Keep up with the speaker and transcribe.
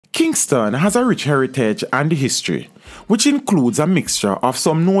Kingston has a rich heritage and history, which includes a mixture of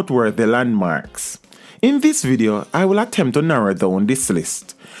some noteworthy landmarks. In this video, I will attempt to narrow down this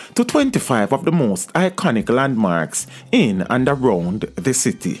list to 25 of the most iconic landmarks in and around the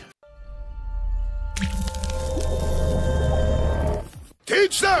city.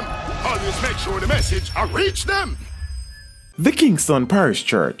 Teach them! Always make sure the message reach them! The Kingston Parish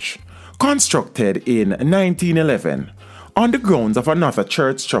Church, constructed in 1911 on the grounds of another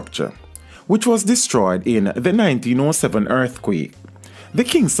church structure, which was destroyed in the 1907 earthquake. The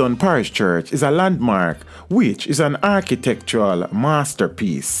Kingston Parish Church is a landmark which is an architectural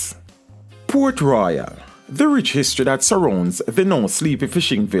masterpiece. Port Royal. The rich history that surrounds the now sleepy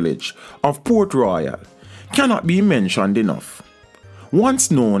fishing village of Port Royal cannot be mentioned enough.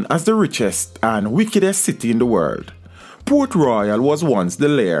 Once known as the richest and wickedest city in the world, Port Royal was once the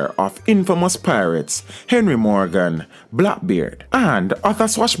lair of infamous pirates Henry Morgan, Blackbeard, and other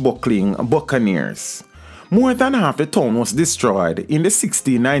swashbuckling buccaneers. More than half the town was destroyed in the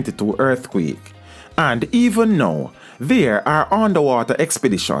 1692 earthquake, and even now there are underwater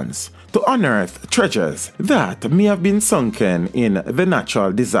expeditions to unearth treasures that may have been sunken in the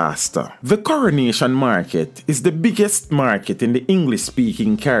natural disaster. The Coronation Market is the biggest market in the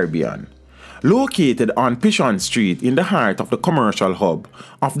English-speaking Caribbean. Located on Pishon Street in the heart of the commercial hub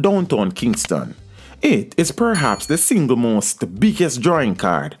of downtown Kingston, it is perhaps the single most biggest drawing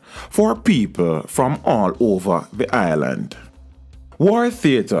card for people from all over the island. War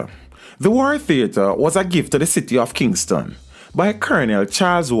Theatre. The War Theatre was a gift to the city of Kingston by Colonel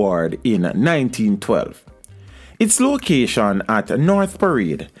Charles Ward in 1912. Its location at North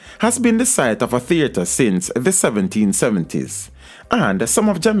Parade has been the site of a theatre since the 1770s, and some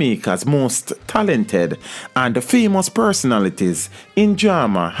of Jamaica's most talented and famous personalities in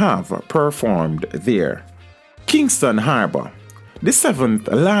drama have performed there. Kingston Harbour, the 7th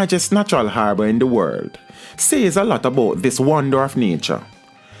largest natural harbour in the world, says a lot about this wonder of nature.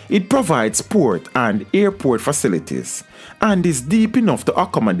 It provides port and airport facilities and is deep enough to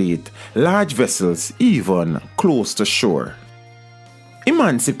accommodate large vessels even close to shore.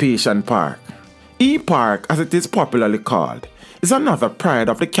 Emancipation Park, E-Park as it is popularly called, is another pride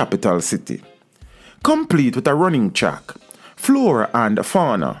of the capital city. Complete with a running track, flora and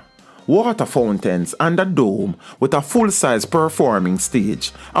fauna, water fountains and a dome with a full-size performing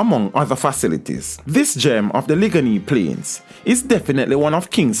stage, among other facilities. This gem of the Ligani Plains is definitely one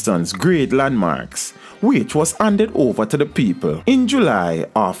of Kingston's great landmarks, which was handed over to the people in July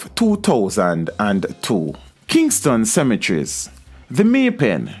of 2002. Kingston Cemeteries. The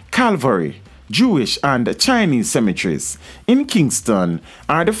Maypen, Calvary, Jewish and Chinese cemeteries in Kingston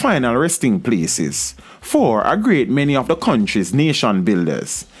are the final resting places for a great many of the country's nation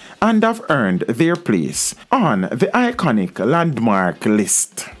builders and have earned their place on the iconic landmark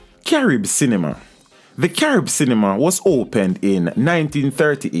list. Carib Cinema. The Carib Cinema was opened in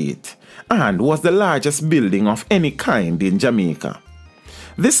 1938 and was the largest building of any kind in Jamaica.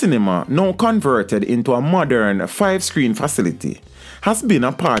 The cinema, now converted into a modern 5-screen facility, has been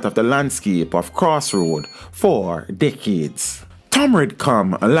a part of the landscape of Crossroad for decades. Tom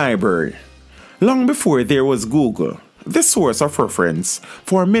Redcom Library. Long before there was Google, the source of reference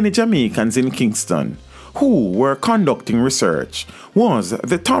for many Jamaicans in Kingston who were conducting research was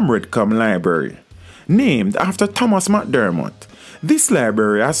the Tom Redcom Library. Named after Thomas McDermott, this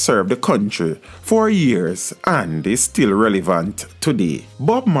library has served the country for years and is still relevant today.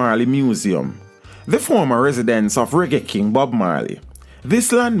 Bob Marley Museum. The former residence of Reggae King Bob Marley,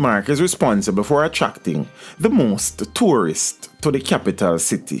 this landmark is responsible for attracting the most tourists to the capital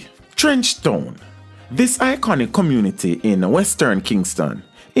city. Trenchtown. This iconic community in Western Kingston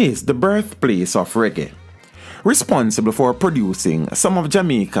is the birthplace of reggae, responsible for producing some of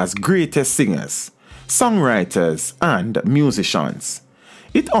Jamaica's greatest singers, songwriters, and musicians.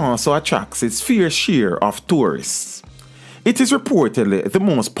 It also attracts its fair share of tourists. It is reportedly the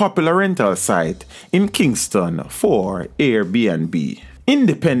most popular rental site in Kingston for Airbnb.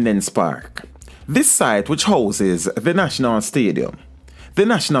 Independence Park. This site, which houses the National Stadium, the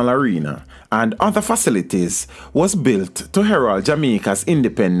National Arena, and other facilities, was built to herald Jamaica's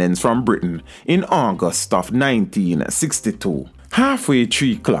independence from Britain in August of 1962. Halfway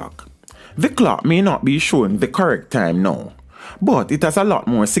Tree Clock. The clock may not be showing the correct time now, but it has a lot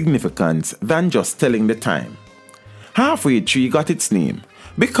more significance than just telling the time. Halfway Tree got its name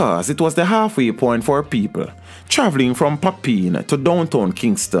because it was the halfway point for people traveling from Papine to downtown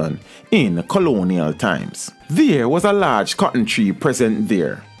Kingston in colonial times. There was a large cotton tree present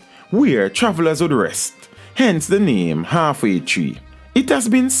there, where travelers would rest, hence the name Halfway Tree. It has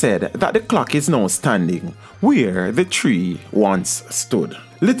been said that the clock is now standing where the tree once stood.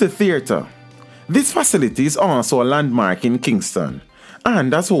 Little Theatre. This facility is also a landmark in Kingston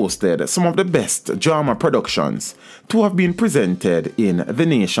and has hosted some of the best drama productions to have been presented in the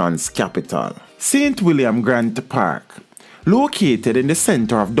nation's capital. St. William Grant Park. Located in the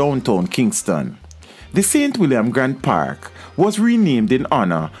center of downtown Kingston, the St. William Grant Park was renamed in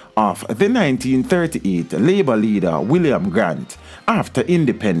honor of the 1938 Labour leader William Grant after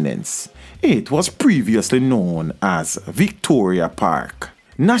independence. It was previously known as Victoria Park.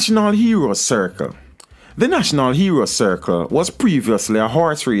 National Heroes Circle. The National Heroes Circle was previously a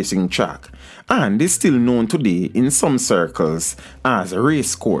horse racing track and is still known today in some circles as a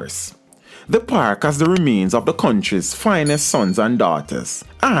racecourse. The park has the remains of the country's finest sons and daughters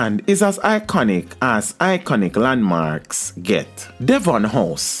and is as iconic landmarks get. Devon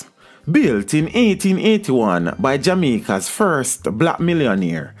House. Built in 1881 by Jamaica's first black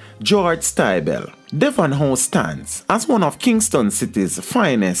millionaire, George Stibel, Devon House stands as one of Kingston City's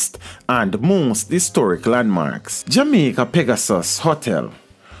finest and most historic landmarks. Jamaica Pegasus Hotel.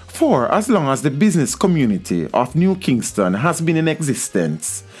 For as long as the business community of New Kingston has been in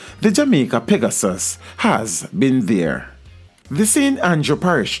existence, the Jamaica Pegasus has been there. The St. Andrew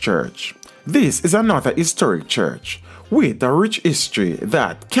Parish Church. This is another historic church with a rich history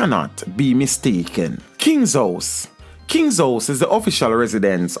that cannot be mistaken. King's House. King's House is the official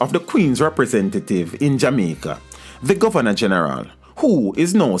residence of the Queen's representative in Jamaica, the Governor General, who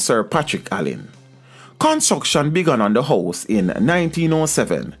is now Sir Patrick Allen. Construction began on the house in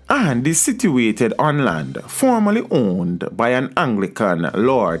 1907 and is situated on land formerly owned by an Anglican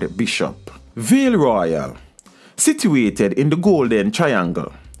Lord Bishop. Vale Royal. Situated in the Golden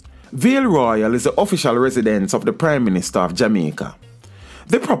Triangle, Vale Royal is the official residence of the Prime Minister of Jamaica.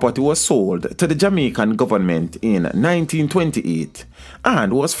 The property was sold to the Jamaican government in 1928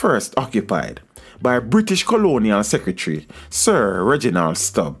 and was first occupied by British Colonial Secretary Sir Reginald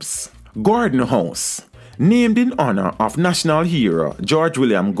Stubbs. Gordon House. Named in honor of national hero George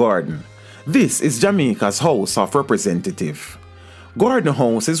William Gordon, this is Jamaica's House of Representative. Gordon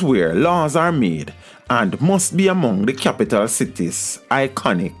House is where laws are made and must be among the capital city's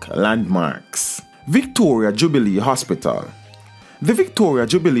iconic landmarks. Victoria Jubilee Hospital. The Victoria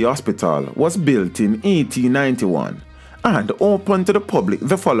Jubilee Hospital was built in 1891 and opened to the public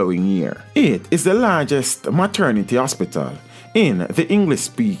the following year. It is the largest maternity hospital in the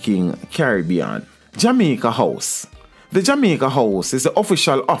English-speaking Caribbean. Jamaica House. The Jamaica House is the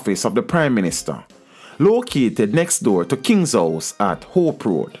official office of the Prime Minister, located next door to King's House at Hope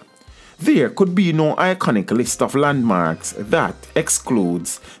Road. There could be no iconic list of landmarks that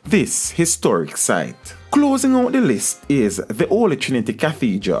excludes this historic site. Closing out the list is the Holy Trinity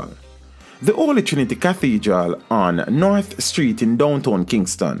Cathedral. The Holy Trinity Cathedral on North Street in downtown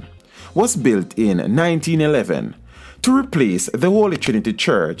Kingston was built in 1911 to replace the Holy Trinity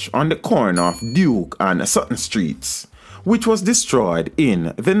Church on the corner of Duke and Sutton Streets, which was destroyed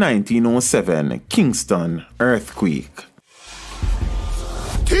in the 1907 Kingston earthquake.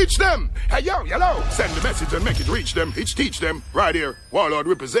 Teach them! Hey, yo, hello! Send the message and make it reach them. It's teach them. Right here, Warlord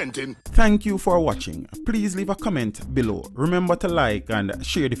representing. Thank you for watching. Please leave a comment below. Remember to like and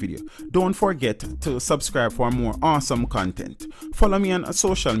share the video. Don't forget to subscribe for more awesome content. Follow me on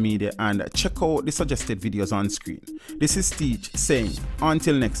social media and check out the suggested videos on screen. This is Teach saying,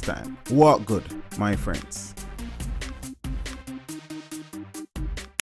 until next time, walk good, my friends.